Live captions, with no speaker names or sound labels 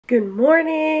Good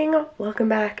morning! Welcome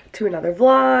back to another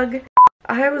vlog.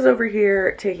 I was over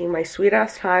here taking my sweet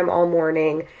ass time all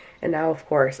morning, and now of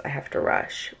course I have to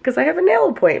rush because I have a nail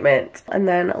appointment. And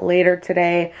then later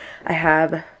today I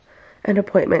have an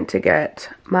appointment to get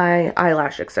my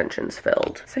eyelash extensions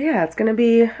filled. So yeah, it's gonna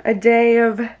be a day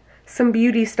of some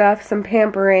beauty stuff, some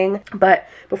pampering. But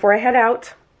before I head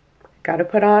out, gotta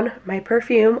put on my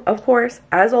perfume, of course,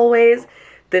 as always.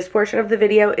 This portion of the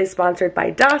video is sponsored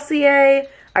by Dossier.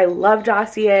 I love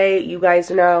Dossier, you guys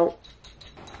know.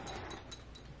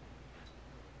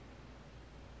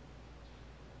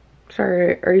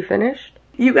 Sorry, are you finished?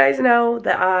 You guys know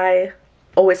that I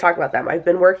always talk about them. I've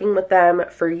been working with them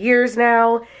for years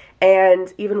now,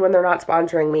 and even when they're not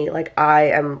sponsoring me, like, I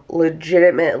am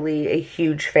legitimately a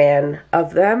huge fan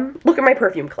of them. Look at my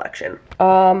perfume collection.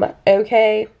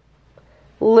 Okay,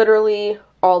 literally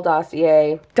all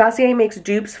Dossier. Dossier makes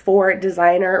dupes for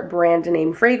designer brand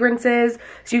name fragrances,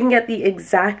 so you can get the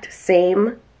exact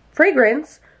same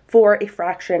fragrance for a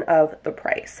fraction of the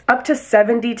price. Up to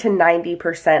 70 to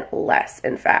 90% less,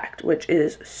 in fact, which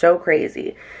is so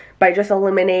crazy. By just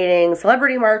eliminating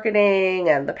celebrity marketing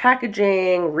and the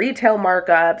packaging, retail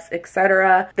markups,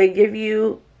 etc., they give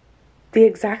you the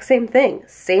exact same thing.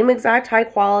 Same exact high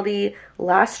quality,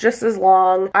 lasts just as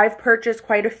long. I've purchased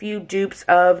quite a few dupes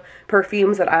of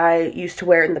perfumes that I used to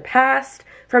wear in the past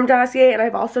from Dossier, and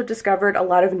I've also discovered a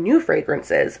lot of new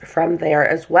fragrances from there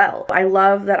as well. I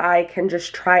love that I can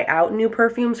just try out new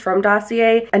perfumes from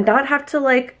Dossier and not have to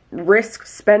like risk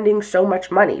spending so much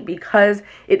money, because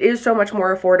it is so much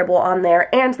more affordable on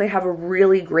there, and they have a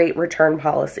really great return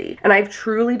policy. And I've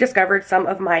truly discovered some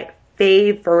of my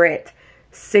favorite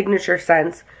signature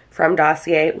scents from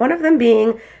Dossier, one of them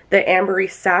being the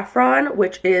Ambery Saffron,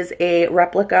 which is a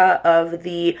replica of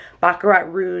the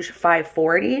Baccarat Rouge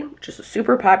 540, which is a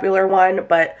super popular one.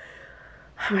 But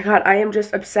oh my god, I am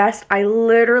just obsessed. I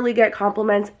literally get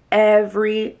compliments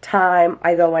every time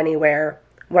I go anywhere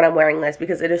when I'm wearing this,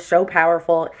 because it is so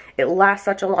powerful, it lasts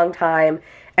such a long time,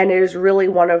 and it is really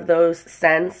one of those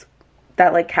scents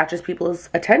that like catches people's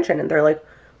attention, and they're like,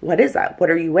 what is that?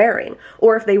 What are you wearing?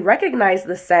 Or if they recognize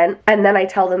the scent and then I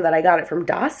tell them that I got it from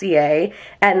Dossier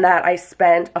and that I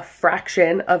spent a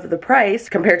fraction of the price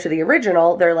compared to the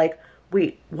original, they're like,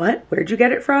 wait, what? Where'd you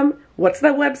get it from? What's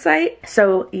that website?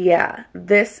 So yeah,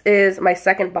 this is my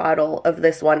second bottle of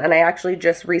this one, and I actually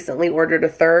just recently ordered a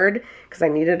third because I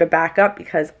needed a backup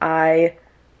because I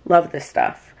love this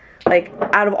stuff. Like,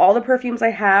 out of all the perfumes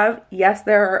I have, yes,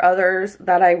 there are others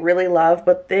that I really love,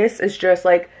 but this is just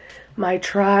like my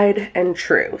tried and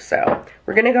true. So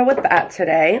we're gonna go with that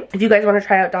today. If you guys want to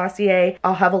try out Dossier,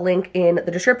 I'll have a link in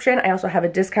the description. I also have a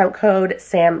discount code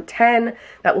SAM10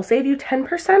 that will save you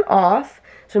 10% off.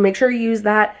 So make sure you use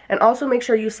that, and also make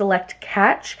sure you select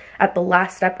Catch at the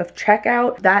last step of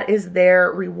checkout. That is their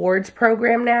rewards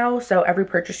program now. So every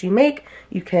purchase you make,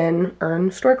 you can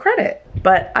earn store credit.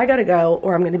 But I gotta go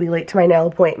or I'm gonna be late to my nail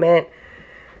appointment.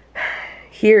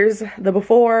 Here's the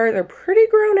before. They're pretty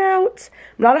grown out.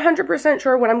 I'm not 100%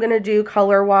 sure what I'm going to do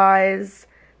color-wise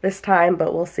this time,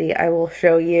 but we'll see. I will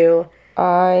show you.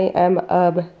 I am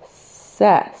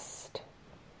obsessed.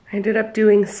 I ended up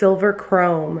doing silver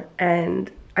chrome, and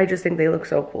I just think they look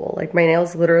so cool. Like, my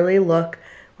nails literally look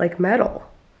like metal.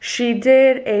 She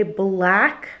did a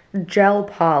black gel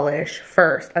polish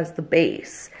first as the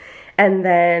base. And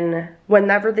then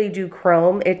whenever they do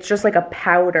chrome, it's just like a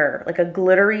powder, like a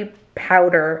glittery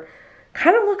powder.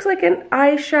 Kind of looks like an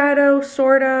eyeshadow,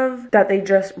 sort of, that they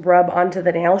just rub onto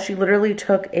the nail. She literally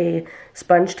took a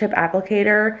sponge tip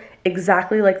applicator,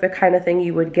 exactly like the kind of thing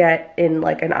you would get in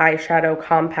like an eyeshadow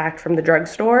compact from the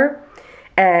drugstore,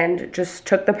 and just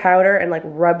took the powder and like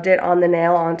rubbed it on the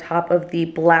nail on top of the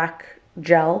black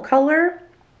gel color,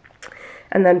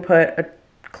 and then put a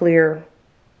clear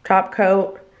top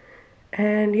coat.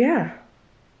 And yeah,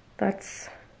 that's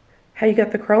how you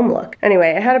get the chrome look.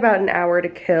 Anyway, I had about an hour to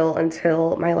kill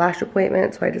until my lash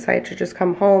appointment, so I decided to just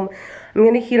come home. I'm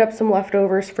gonna heat up some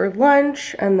leftovers for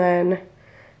lunch and then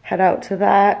head out to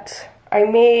that. I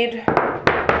made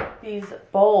these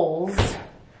bowls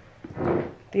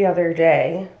the other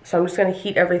day, so I'm just gonna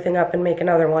heat everything up and make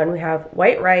another one. We have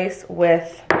white rice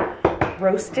with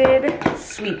roasted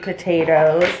sweet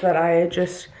potatoes that I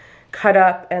just cut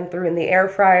up and threw in the air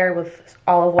fryer with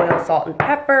olive oil, salt, and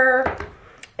pepper.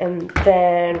 And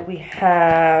then we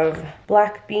have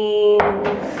black beans,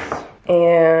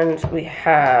 and we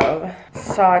have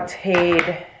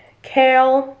sauteed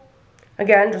kale.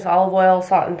 Again, just olive oil,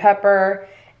 salt, and pepper,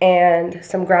 and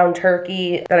some ground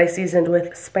turkey that I seasoned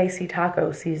with spicy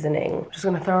taco seasoning. Just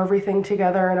gonna throw everything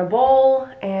together in a bowl,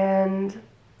 and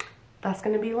that's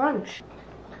gonna be lunch.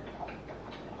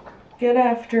 Good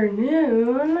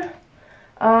afternoon.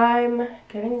 I'm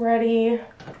getting ready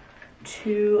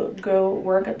to go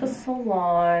work at the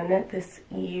salon this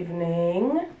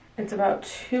evening. It's about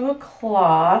 2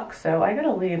 o'clock, so I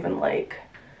gotta leave in like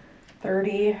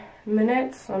 30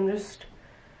 minutes. I'm just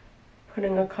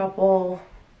putting a couple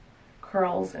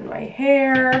curls in my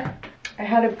hair. I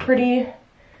had a pretty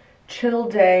chill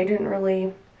day, didn't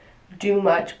really do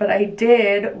much, but I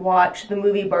did watch the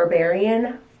movie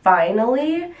Barbarian,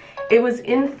 finally. It was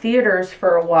in theaters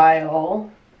for a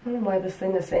while. I don't know why this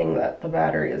thing is saying that the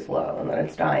battery is low and that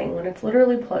it's dying when it's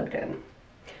literally plugged in.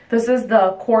 This is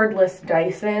the cordless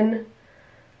Dyson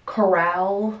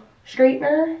Corral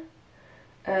straightener,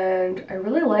 and I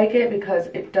really like it because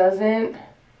it doesn't,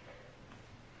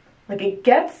 like, it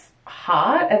gets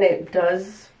hot and it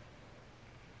does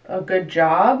a good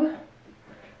job,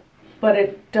 but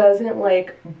it doesn't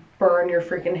like burn your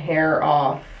freaking hair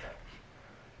off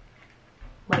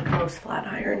like most flat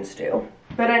irons do.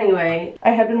 But anyway, I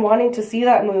had been wanting to see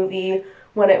that movie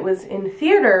when it was in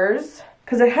theaters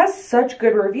because it has such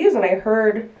good reviews and I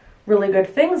heard really good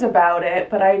things about it,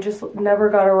 but I just never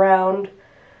got around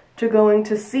to going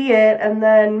to see it. And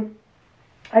then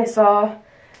I saw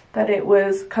that it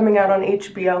was coming out on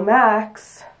HBO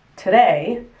Max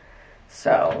today,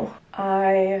 so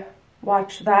I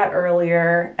watched that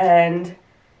earlier and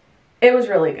it was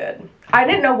really good. I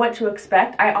didn't know what to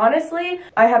expect. I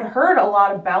had heard a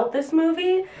lot about this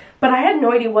movie, but I had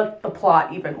no idea what the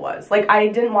plot even was. Like, I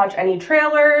didn't watch any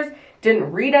trailers,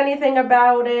 didn't read anything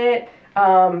about it.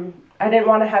 I didn't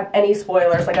want to have any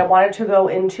spoilers. Like, I wanted to go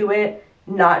into it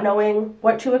not knowing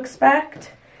what to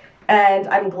expect. And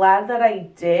I'm glad that I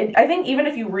did. I think even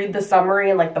if you read the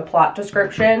summary and like the plot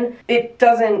description, it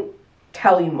doesn't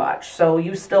tell you much. So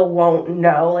you still won't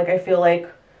know. Like, I feel like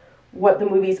what the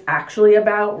movie's actually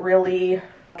about really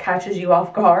catches you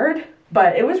off guard.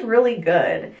 But it was really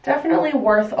good. Definitely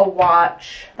worth a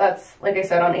watch. That's, like I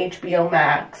said, on HBO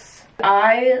Max.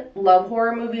 I love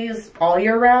horror movies all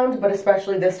year round, but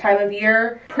especially this time of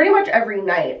year. Pretty much every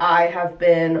night I have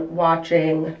been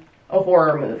watching a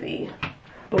horror movie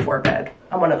before bed.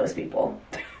 I'm one of those people.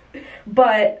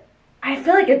 But I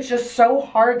feel like it's just so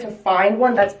hard to find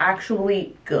one that's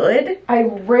actually good. I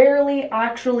rarely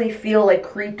actually feel like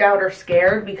creeped out or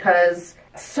scared because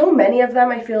so many of them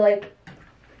I feel like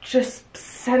just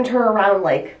center around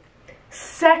like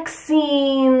sex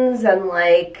scenes and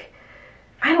like,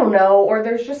 I don't know, or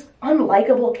there's just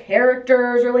unlikable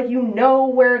characters, or like you know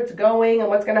where it's going and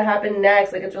what's gonna happen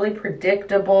next. Like, it's really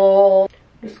predictable.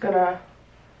 I'm just gonna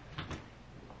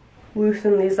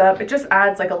loosen these up. It just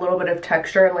adds like a little bit of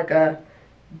texture and like a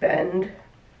bend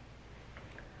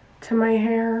to my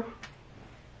hair.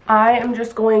 I am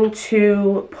just going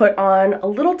to put on a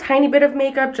little tiny bit of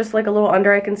makeup, just like a little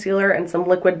under eye concealer and some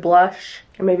liquid blush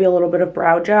and maybe a little bit of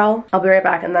brow gel. I'll be right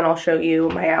back and then I'll show you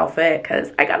my outfit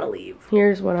because I gotta leave.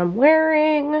 Here's what I'm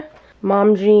wearing.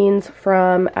 Mom jeans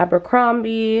from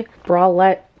Abercrombie,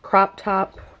 bralette crop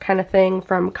top kind of thing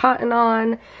from Cotton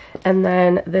On, and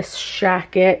then this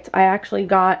shacket I actually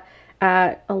got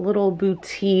at a little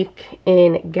boutique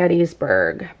in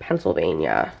Gettysburg,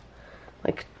 Pennsylvania,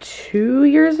 like 2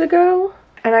 years ago.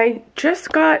 And I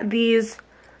just got these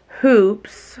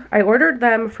hoops. I ordered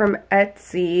them from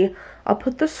Etsy. I'll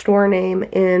put the store name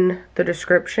in the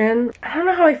description. I don't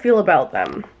know how I feel about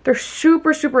them. They're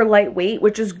super, super lightweight,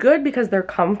 which is good because they're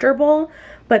comfortable,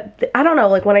 but I don't know,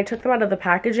 like when I took them out of the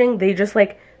packaging, they just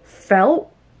like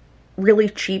felt really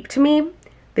cheap to me.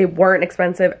 They weren't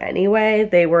expensive anyway.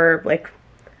 They were like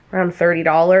around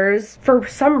 $30. For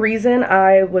some reason,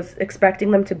 I was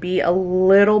expecting them to be a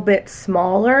little bit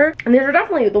smaller, and these are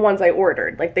definitely the ones I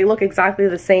ordered. Like, they look exactly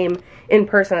the same in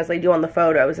person as they do on the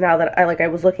photos now that I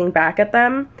was looking back at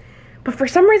them. But for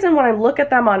some reason, when I look at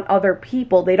them on other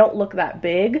people, they don't look that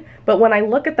big. But when I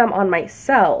look at them on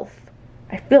myself,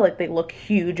 I feel like they look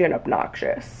huge and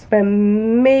obnoxious. But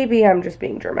maybe I'm just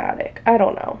being dramatic. I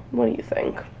don't know. What do you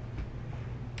think?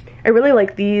 I really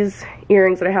like these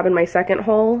earrings that I have in my second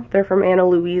hole. They're from Ana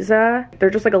Luisa. They're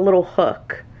just like a little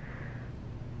hook.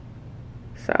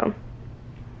 So.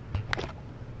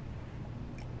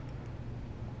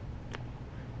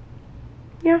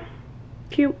 Yeah,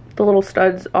 cute. The little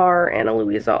studs are Ana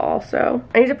Luisa also.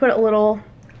 I need to put a little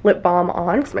lip balm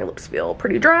on because my lips feel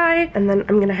pretty dry, and then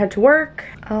I'm gonna head to work.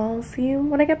 I'll see you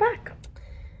when I get back.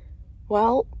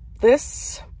 Well,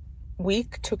 this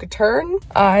week took a turn.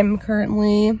 I'm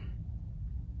currently,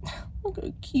 look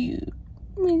how cute,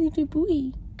 my little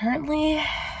boy. Currently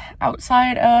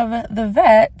outside of the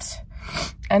vet,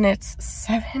 and it's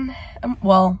 7,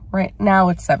 well, right now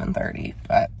it's 7:30,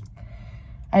 but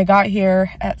I got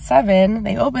here at 7.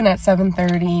 They open at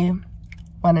 7:30,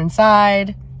 Went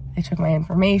inside, they took my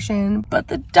information, but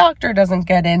the doctor doesn't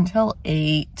get in till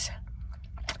 8.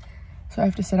 So I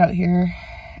have to sit out here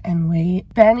and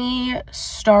wait. Benny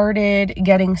started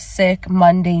getting sick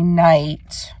Monday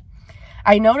night.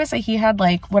 I noticed that he had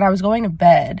like, when I was going to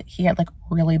bed, he had like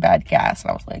really bad gas,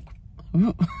 and I was like,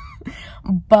 ooh.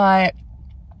 But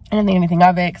I didn't think anything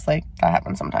of it, because like that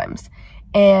happens sometimes.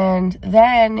 And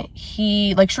then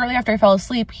he, like shortly after I fell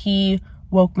asleep, he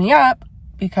woke me up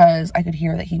because I could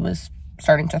hear that he was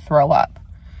starting to throw up.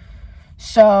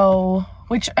 So,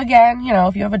 which again, you know,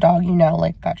 if you have a dog, you know,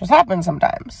 like that just happens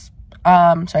sometimes. So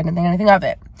I didn't think anything of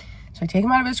it. So I take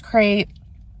him out of his crate,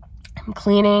 I'm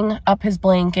cleaning up his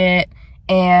blanket,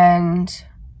 and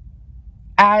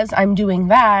as I'm doing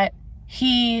that,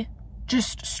 he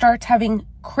just starts having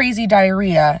crazy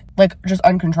diarrhea, like just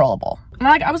uncontrollable. And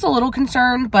like, I was a little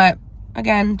concerned, but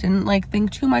again, didn't like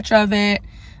think too much of it.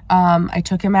 I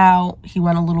took him out, he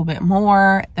went a little bit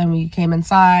more, then we came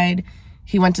inside,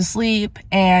 he went to sleep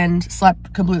and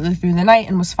slept completely through the night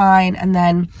and was fine. And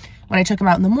then when I took him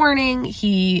out in the morning,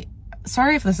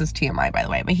 sorry if this is TMI by the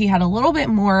way, but he had a little bit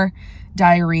more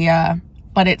diarrhea,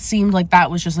 but it seemed like that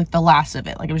was just like the last of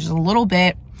it. Like it was just a little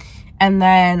bit. And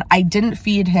then I didn't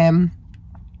feed him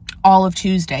all of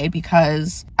Tuesday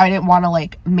because I didn't want to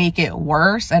like make it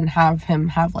worse and have him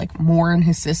have like more in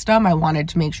his system. I wanted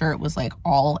to make sure it was like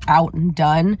all out and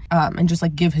done, and just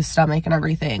like give his stomach and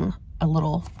everything a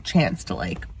little chance to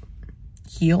like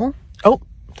heal. Oh,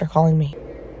 they're calling me.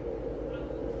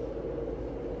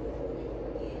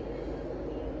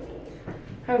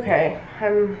 Okay,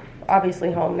 I'm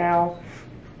obviously home now.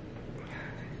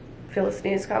 Feel a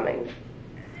sneeze coming.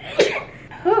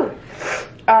 Whew.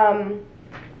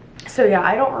 So yeah,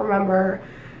 I don't remember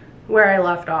where I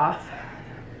left off.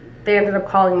 They ended up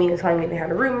calling me and telling me they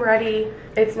had a room ready.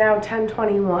 It's now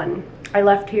 10:21. I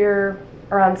left here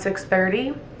around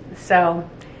 6:30, so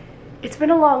it's been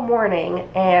a long morning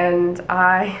and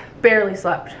I barely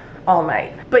slept all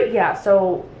night. But yeah,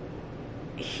 so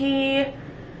he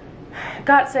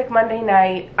got sick Monday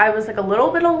night. I was like a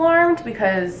little bit alarmed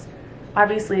because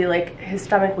obviously like his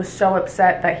stomach was so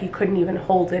upset that he couldn't even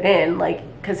hold it in, like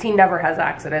because he never has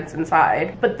accidents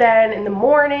inside. But then in the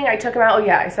morning I took him out. Oh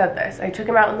yeah, I said this. I took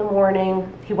him out in the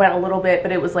morning. He went a little bit,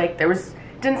 but it was like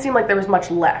didn't seem like there was much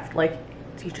left. Like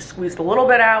he just squeezed a little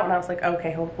bit out and I was like,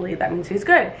 okay, hopefully that means he's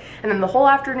good. And then the whole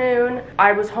afternoon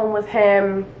I was home with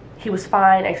him. He was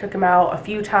fine. I took him out a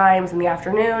few times in the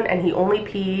afternoon and he only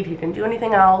peed. He didn't do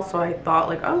anything else. So I thought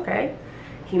like, okay,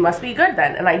 he must be good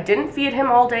then. And I didn't feed him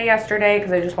all day yesterday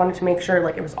because I just wanted to make sure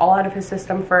like it was all out of his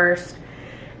system first.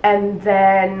 And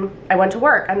then I went to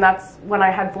work, and that's when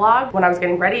I had vlogged when I was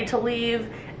getting ready to leave,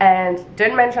 and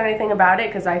didn't mention anything about it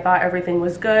because I thought everything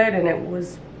was good and it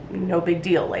was no big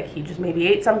deal. Like he just maybe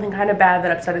ate something kind of bad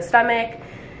that upset his stomach,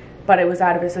 but it was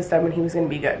out of his system and he was gonna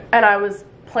be good. And I was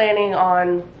planning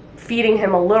on feeding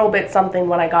him a little bit something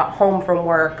when I got home from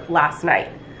work last night.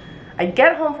 I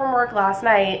get home from work last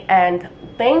night and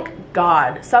thank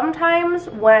God, sometimes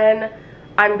when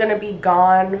I'm gonna be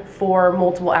gone for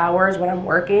multiple hours when I'm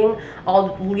working,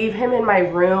 I'll leave him in my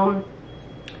room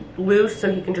loose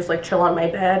so he can just like chill on my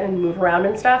bed and move around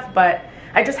and stuff. But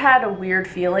I just had a weird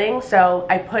feeling, so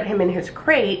I put him in his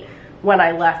crate when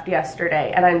I left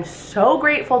yesterday, and I'm so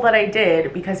grateful that I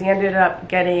did because he ended up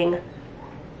getting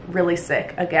really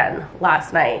sick again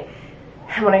last night.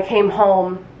 And when I came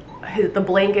home, the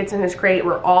blankets in his crate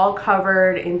were all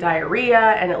covered in diarrhea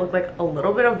and it looked like a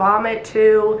little bit of vomit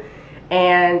too.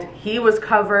 And he was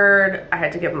covered. I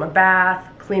had to give him a bath,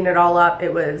 clean it all up.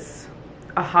 It was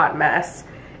a hot mess.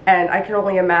 And I can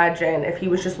only imagine if he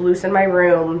was just loose in my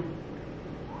room.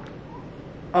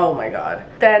 Oh my God.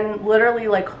 Then literally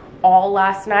like all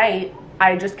last night,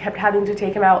 I just kept having to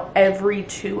take him out every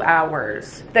 2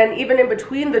 hours. Then even in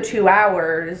between the 2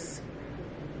 hours,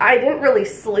 I didn't really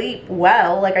sleep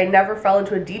well. Like I never fell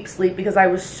into a deep sleep because I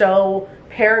was so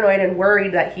paranoid and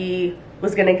worried that he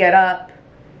was gonna get up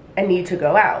and need to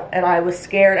go out. And I was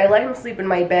scared. I let him sleep in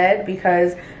my bed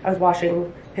because I was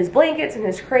washing his blankets in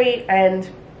his crate, and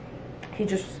he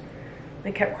just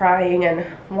like kept crying and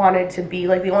wanted to be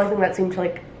like, the only thing that seemed to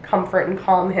like comfort and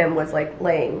calm him was like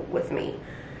laying with me.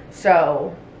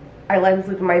 So I let him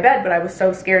sleep in my bed, but I was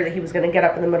so scared that he was gonna get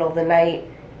up in the middle of the night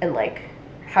and like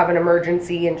have an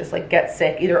emergency and just like get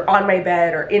sick either on my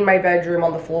bed or in my bedroom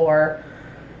on the floor.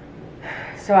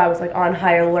 So I was like on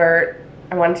high alert.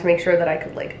 I wanted to make sure that I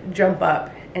could like jump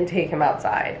up and take him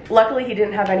outside. Luckily he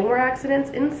didn't have any more accidents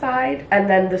inside. And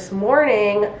then this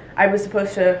morning I was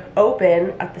supposed to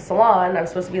open at the salon. I was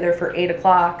supposed to be there for 8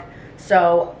 o'clock.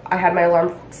 So I had my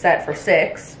alarm set for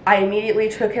 6. I immediately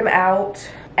took him out,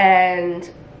 and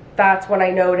that's when I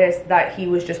noticed that he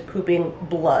was just pooping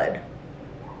blood.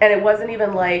 And it wasn't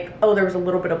even like, oh, there was a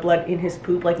little bit of blood in his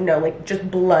poop. Like, no, like just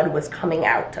blood was coming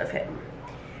out of him.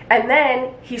 And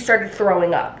then he started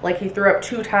throwing up. Like, he threw up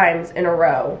 2 times in a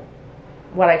row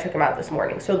when I took him out this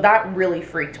morning. So that really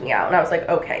freaked me out. And I was like,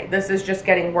 okay, this is just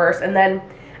getting worse. And then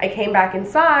I came back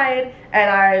inside and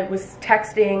I was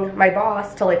texting my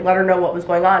boss to like let her know what was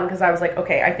going on, because I was like,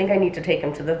 okay, I think I need to take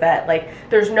him to the vet. Like,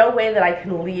 there's no way that I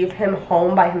can leave him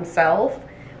home by himself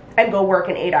and go work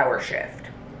an 8-hour shift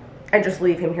and just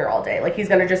leave him here all day. Like, he's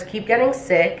gonna just keep getting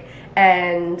sick,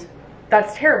 and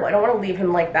that's terrible. I don't want to leave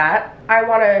him like that. I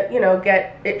want to, you know,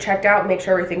 get it checked out and make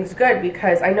sure everything's good,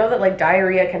 because I know that like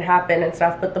diarrhea can happen and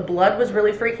stuff, but the blood was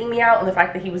really freaking me out, and the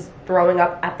fact that he was throwing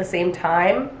up at the same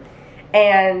time,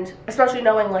 and especially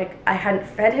knowing like I hadn't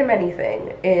fed him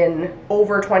anything in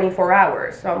over 24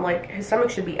 hours. So I'm like, his stomach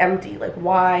should be empty. Like,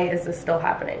 why is this still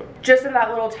happening? Just in that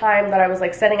little time that I was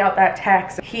like sending out that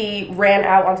text, he ran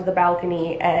out onto the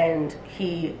balcony and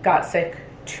he got sick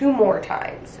 2 more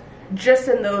times. Just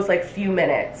in those like few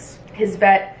minutes. His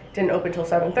vet didn't open till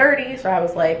 7:30, so I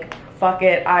was like, fuck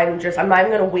it, I'm not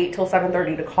even gonna wait till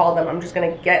 7:30 to call them. I'm just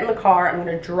gonna get in the car, I'm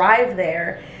gonna drive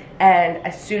there, and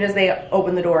as soon as they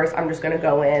open the doors, I'm just gonna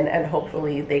go in and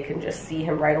hopefully they can just see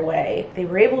him right away. They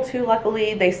were able to,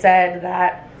 luckily. They said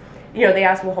that, you know, they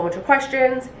asked him a whole bunch of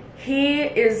questions. He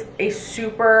is a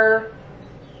super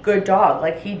good dog.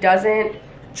 Like, he doesn't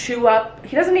chew up,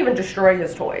 he doesn't even destroy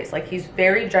his toys. Like, he's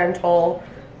very gentle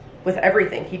with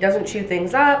everything. He doesn't chew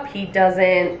things up. He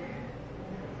doesn't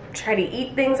try to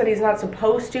eat things that he's not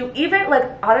supposed to. Even like,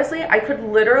 honestly, I could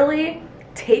literally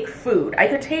take food. I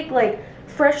could take like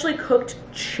freshly cooked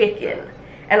chicken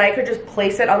and I could just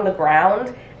place it on the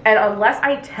ground, and unless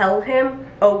I tell him,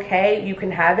 okay, you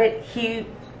can have it, he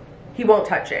won't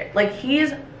touch it. Like,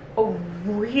 he's a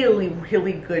really,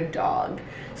 really good dog.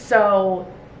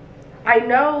 So I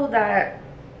know that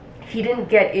he didn't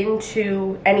get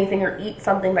into anything or eat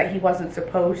something that he wasn't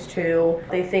supposed to.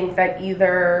 They think that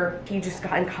either he just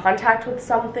got in contact with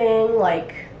something,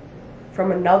 like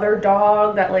from another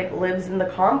dog that like lives in the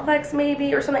complex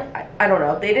maybe or something. I don't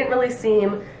know. They didn't really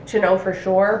seem to know for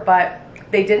sure, but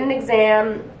they did an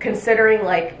exam. Considering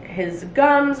like his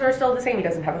gums are still the same, he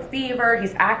doesn't have a fever,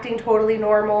 he's acting totally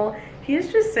normal. He's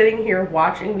just sitting here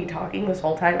watching me talking this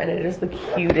whole time, and it is the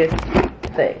cutest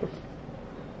thing.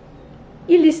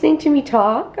 You listening to me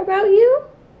talk about you?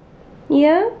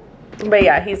 Yeah? But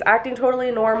yeah, he's acting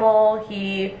totally normal.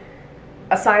 He,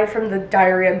 aside from the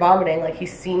diarrhea and vomiting, like, he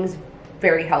seems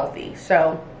very healthy.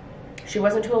 So she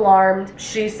wasn't too alarmed.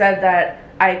 She said that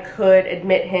I could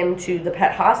admit him to the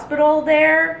pet hospital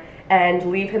there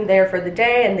and leave him there for the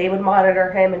day, and they would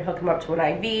monitor him and hook him up to an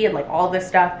IV and like all this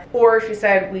stuff. Or she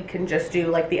said we can just do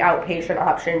like the outpatient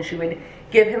option. She would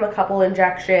give him a couple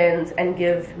injections and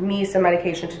give me some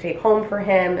medication to take home for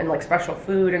him and like special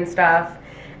food and stuff,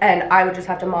 and I would just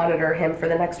have to monitor him for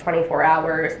the next 24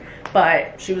 hours.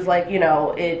 But she was like, you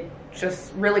know, it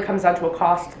just really comes down to a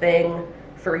cost thing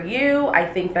for you. I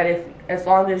think that as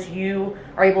long as you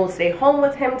are able to stay home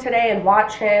with him today and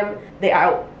watch him, the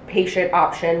outpatient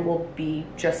option will be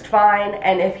just fine.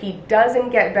 And if he doesn't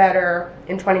get better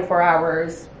in 24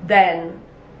 hours, then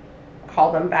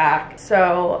call them back.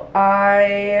 So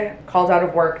I called out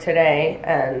of work today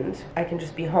and I can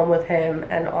just be home with him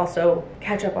and also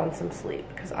catch up on some sleep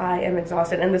because I am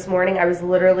exhausted. And this morning I was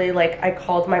literally like, I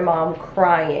called my mom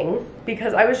crying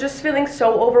because I was just feeling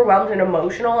so overwhelmed and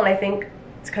emotional, and I think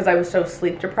it's because I was so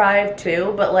sleep deprived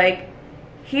too. But like,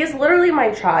 he is literally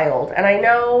my child, and I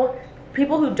know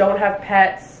people who don't have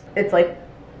pets, it's like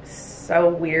so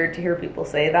weird to hear people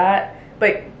say that,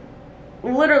 but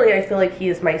literally I feel like he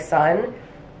is my son.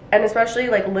 And especially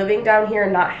like living down here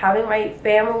and not having my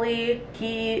family,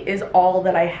 he is all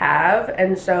that I have.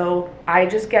 And so I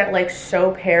just get like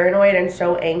so paranoid and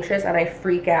so anxious, and I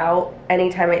freak out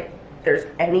anytime there's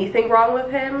anything wrong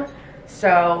with him.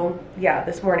 So yeah,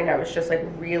 this morning I was just like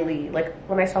really, like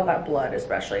when I saw that blood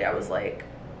especially, I was like,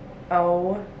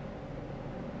 oh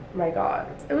my God.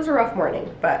 It was a rough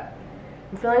morning, but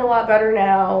I'm feeling a lot better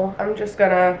now. I'm just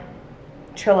gonna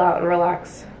chill out and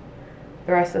relax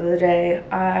the rest of the day.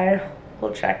 I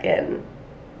will check in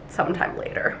sometime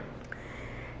later.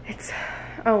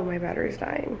 Oh, my battery's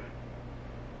dying.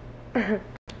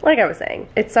 Like I was saying,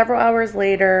 it's several hours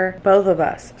later. Both of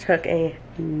us took a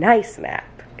nice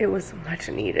nap. It was much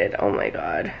needed. Oh my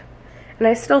God. And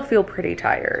I still feel pretty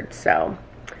tired, so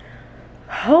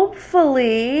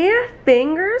hopefully,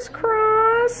 fingers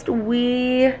crossed,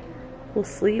 we will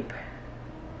sleep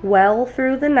well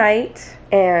through the night,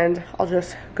 and I'll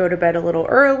just go to bed a little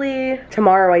early.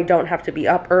 Tomorrow I don't have to be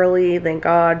up early, thank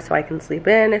God, so I can sleep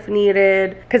in if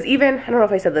needed. Because even, I don't know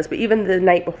if I said this, but even the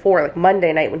night before, like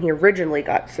Monday night when he originally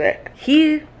got sick,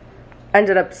 he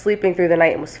ended up sleeping through the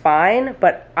night and was fine,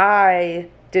 but I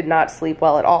did not sleep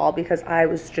well at all because I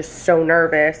was just so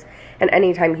nervous, and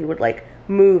anytime he would like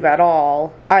move at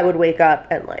all, I would wake up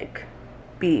and like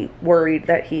be worried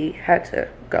that he had to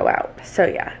go out. So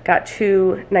yeah, got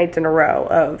 2 nights in a row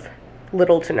of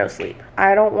little to no sleep.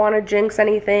 I don't want to jinx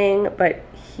anything, but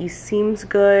he seems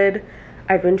good.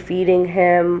 I've been feeding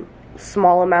him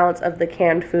small amounts of the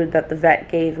canned food that the vet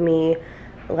gave me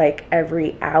like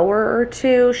every hour or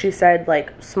 2. She said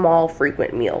like small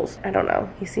frequent meals. I don't know,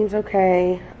 he seems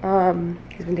okay.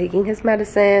 He's been taking his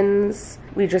medicines.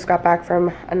 We just got back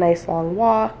from a nice long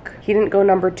walk. He didn't go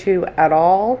number 2 at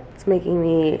all. It's making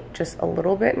me just a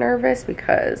little bit nervous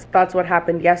because that's what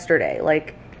happened yesterday.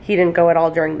 Like he didn't go at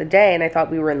all during the day and I thought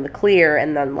we were in the clear,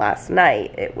 and then last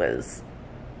night it was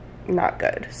not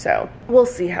good. So we'll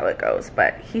see how it goes,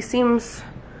 but he seems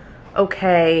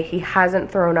okay. He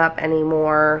hasn't thrown up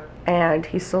anymore and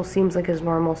he still seems like his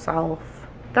normal self.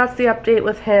 That's the update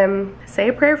with him. Say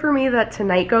a prayer for me that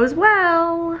tonight goes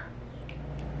well.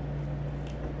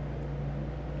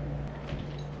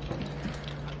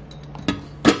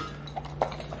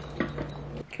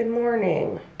 Good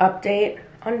morning. Update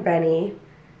on Benny.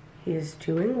 He's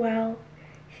doing well.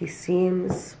 He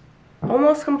seems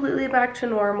almost completely back to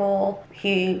normal.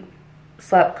 He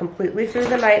slept completely through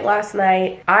the night last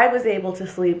night. I was able to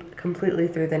sleep completely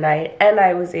through the night, and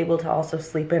I was able to also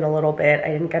sleep in a little bit. I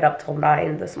didn't get up till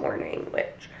 9 this morning,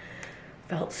 which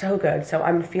felt so good. So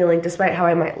I'm feeling, despite how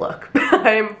I might look,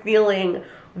 I'm feeling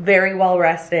very well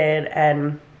rested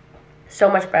and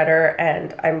so much better,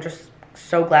 and I'm just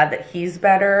so glad that he's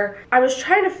better. I was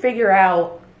trying to figure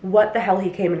out what the hell he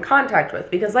came in contact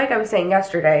with, because like I was saying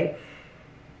yesterday,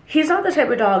 he's not the type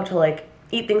of dog to like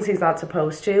eat things he's not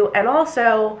supposed to. And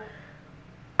also,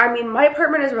 I mean, my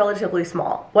apartment is relatively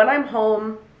small. When I'm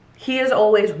home, he is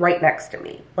always right next to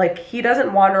me. Like, he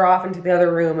doesn't wander off into the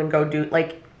other room and go do,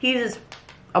 like, he's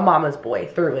a mama's boy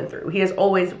through and through. He is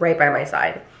always right by my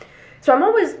side. So I'm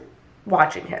always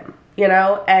watching him, you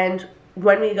know? And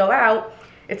when we go out,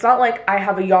 it's not like I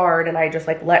have a yard and I just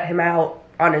like let him out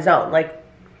on his own. Like,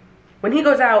 when he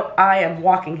goes out, I am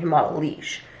walking him on a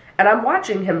leash and I'm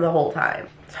watching him the whole time.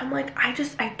 So I'm like, I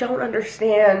don't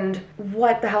understand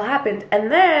what the hell happened.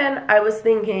 And then I was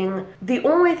thinking, the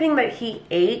only thing that he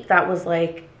ate that was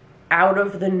like out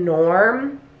of the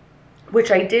norm,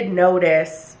 which I did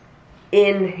notice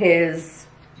in his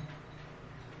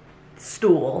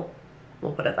stool,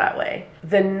 we'll put it that way,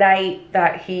 the night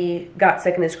that he got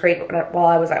sick in his crate while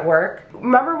I was at work.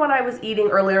 Remember when I was eating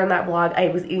earlier in that vlog, I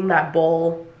was eating that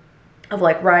bowl of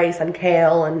like rice and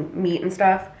kale and meat and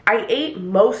stuff? I ate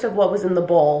most of what was in the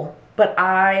bowl, but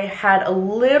I had a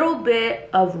little bit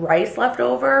of rice left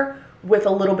over with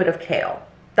a little bit of kale.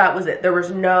 That was it. There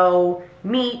was no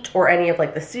meat or any of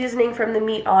like the seasoning from the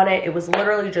meat on it. It was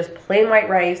literally just plain white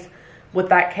rice with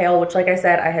that kale, which like I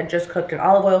said, I had just cooked in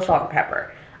olive oil, salt, and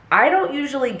pepper. I don't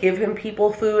usually give him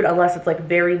people food unless it's like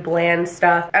very bland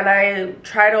stuff. And I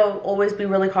try to always be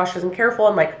really cautious and careful,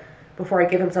 and like before I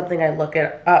give him something, I look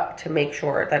it up to make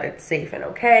sure that it's safe and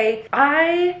okay.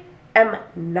 I am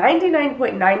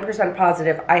 99.9%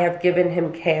 positive I have given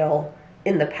him kale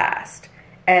in the past.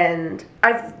 And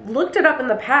I've looked it up in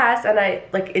the past, and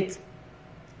it's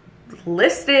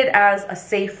listed as a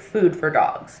safe food for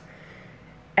dogs.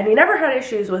 And he never had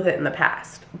issues with it in the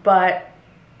past, but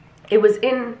it was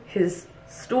in his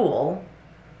stool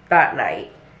that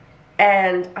night.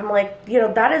 And I'm like, you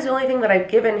know, that is the only thing that I've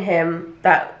given him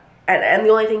that, and the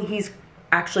only thing he's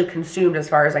actually consumed, as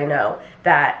far as I know,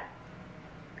 that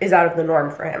is out of the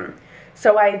norm for him.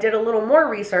 So I did a little more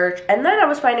research, and then I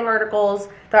was finding articles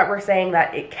that were saying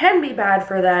that it can be bad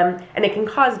for them and it can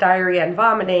cause diarrhea and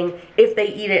vomiting if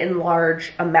they eat it in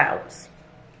large amounts.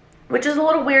 Which is a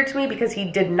little weird to me because he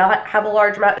did not have a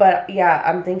large amount. But yeah,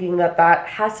 I'm thinking that that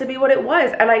has to be what it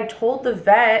was. And I told the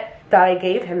vet that I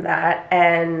gave him that,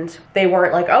 and they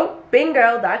weren't like, oh,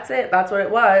 bingo, that's it, that's what it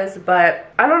was.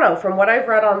 But I don't know, from what I've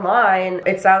read online,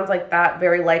 it sounds like that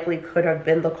very likely could have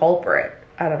been the culprit.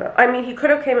 I don't know. I mean, he could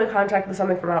have came in contact with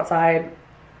something from outside.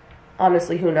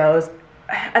 Honestly, who knows?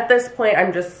 At this point,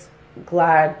 I'm just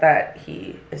glad that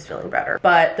he is feeling better.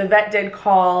 But the vet did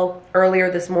call earlier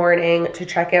this morning to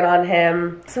check in on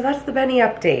him. So that's the Benny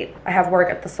update. I have work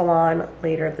at the salon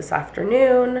later this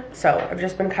afternoon. So I've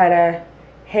just been kind of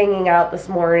hanging out this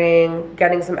morning,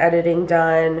 getting some editing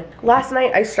done. Last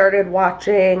night I started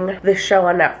watching this show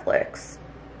on Netflix.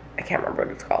 I can't remember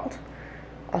what it's called.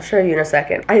 I'll show you in a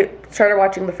second. I started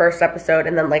watching the first episode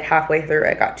and then like halfway through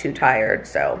I got too tired,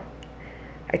 so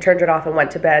I turned it off and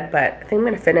went to bed, but I think I'm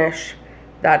gonna finish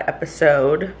that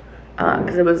episode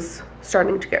because it was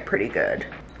starting to get pretty good.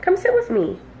 Come sit with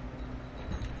me.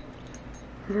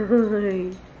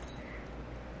 Hi.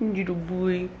 Little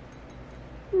boy.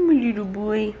 My little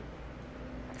boy.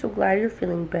 So glad you're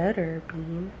feeling better,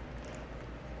 Bean.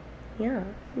 Yeah,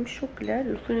 I'm so glad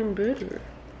you're feeling better.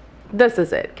 This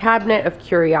is it. Cabinet of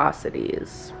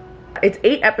Curiosities. It's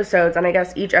 8 episodes, and I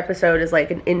guess each episode is like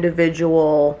an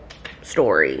individual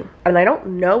story. And I don't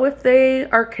know if they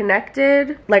are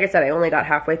connected. Like I said, I only got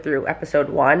halfway through episode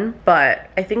 1, but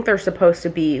I think they're supposed to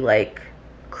be like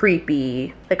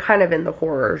creepy, like kind of in the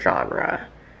horror genre.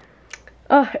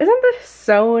 Oh, isn't this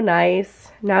so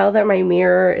nice now that my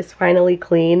mirror is finally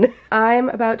clean? I'm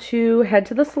about to head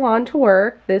to the salon to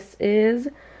work. This is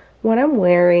what I'm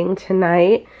wearing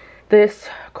tonight. This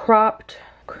cropped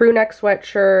crew neck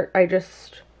sweatshirt, I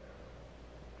just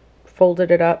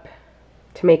folded it up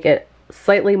to make it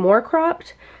slightly more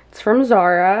cropped. It's from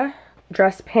Zara.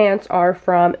 Dress pants are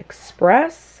from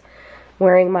Express.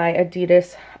 Wearing my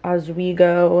Adidas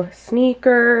Oswego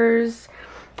sneakers.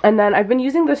 And then I've been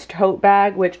using this tote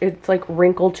bag, which it's like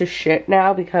wrinkled to shit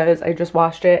now because I just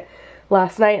washed it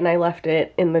last night and I left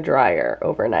it in the dryer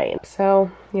overnight.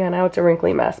 So yeah, now it's a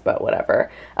wrinkly mess, but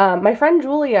whatever. My friend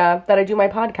Julia that I do my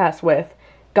podcast with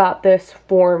got this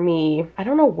for me. I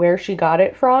don't know where she got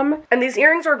it from. And these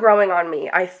earrings are growing on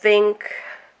me. I think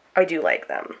I do like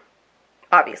them,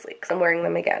 obviously, because I'm wearing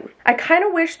them again. I kind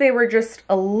of wish they were just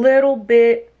a little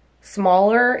bit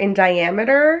smaller in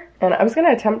diameter. And I was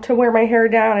gonna attempt to wear my hair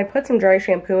down. I put some dry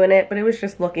shampoo in it, but it was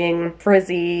just looking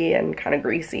frizzy and kind of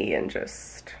greasy and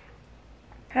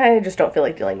I just don't feel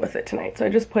like dealing with it tonight. So I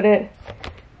just put it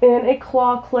in a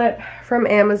claw clip from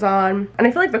Amazon. And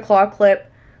I feel like the claw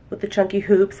clip with the chunky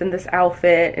hoops and this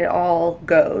outfit, it all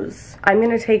goes. I'm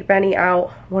gonna take Benny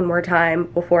out one more time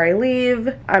before I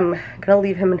leave. I'm gonna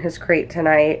leave him in his crate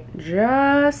tonight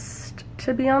just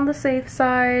to be on the safe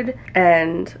side.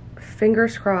 And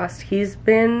fingers crossed, he's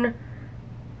been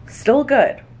still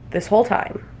good this whole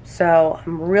time. So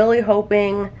I'm really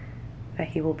hoping that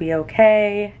he will be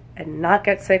okay and not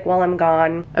get sick while I'm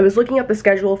gone. I was looking at the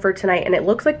schedule for tonight and it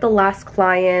looks like the last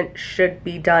client should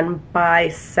be done by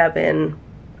 7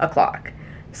 o'clock.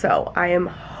 So I am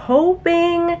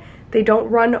hoping they don't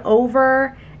run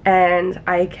over and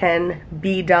I can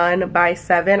be done by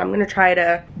 7. I'm gonna try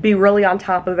to be really on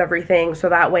top of everything so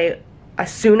that way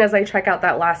as soon as I check out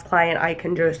that last client I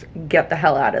can just get the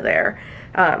hell out of there,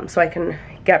 so I can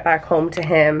get back home to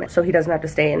him so he doesn't have to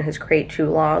stay in his crate too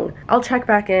long. I'll check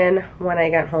back in when I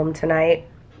get home tonight.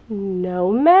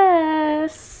 No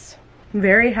mess.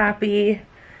 Very happy.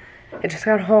 I just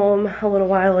got home a little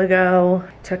while ago,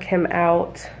 took him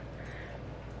out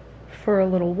for a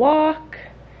little walk.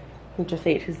 He just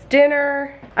ate his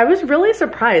dinner. I was really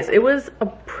surprised. It was a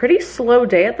pretty slow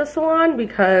day at the salon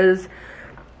because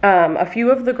a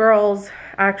few of the girls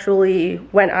actually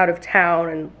went out of town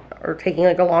and are taking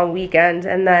like a long weekend,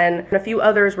 and then a few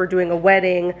others were doing a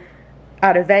wedding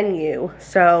at a venue.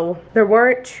 So there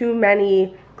weren't too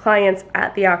many clients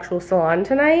at the actual salon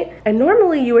tonight, and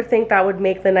normally you would think that would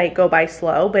make the night go by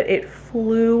slow, but it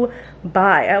flew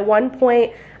by. At one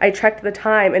point I checked the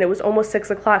time and it was almost 6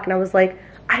 o'clock and I was like,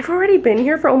 I've already been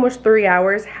here for almost 3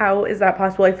 hours. How is that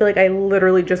possible? I feel like I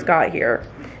literally just got here.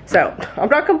 So I'm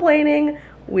not complaining.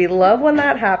 We love when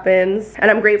that happens, and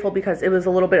I'm grateful because it was a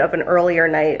little bit of an earlier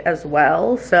night as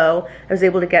well, so I was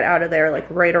able to get out of there like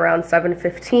right around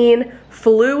 7:15,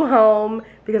 flew home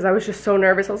because I was just so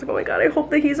nervous. I was like, oh my god, I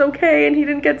hope that he's okay and he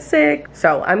didn't get sick.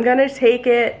 So I'm gonna take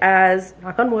it as,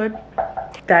 knock on wood,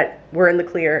 that we're in the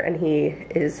clear and he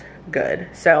is good.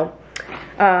 So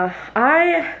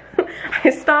I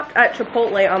stopped at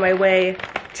Chipotle on my way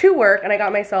to work and I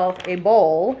got myself a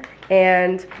bowl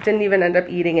and didn't even end up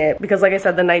eating it because, like I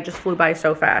said, the night just flew by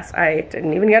so fast. I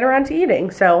didn't even get around to eating.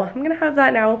 So I'm gonna have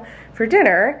that now for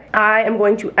dinner. I am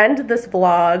going to end this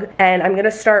vlog and I'm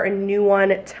gonna start a new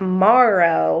one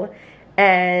tomorrow,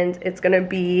 and it's gonna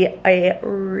be a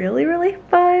really, really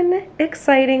fun,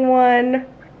 exciting one.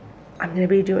 I'm gonna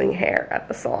be doing hair at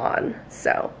the salon,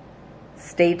 so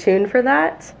stay tuned for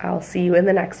that. I'll see you in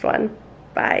the next one.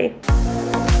 Bye.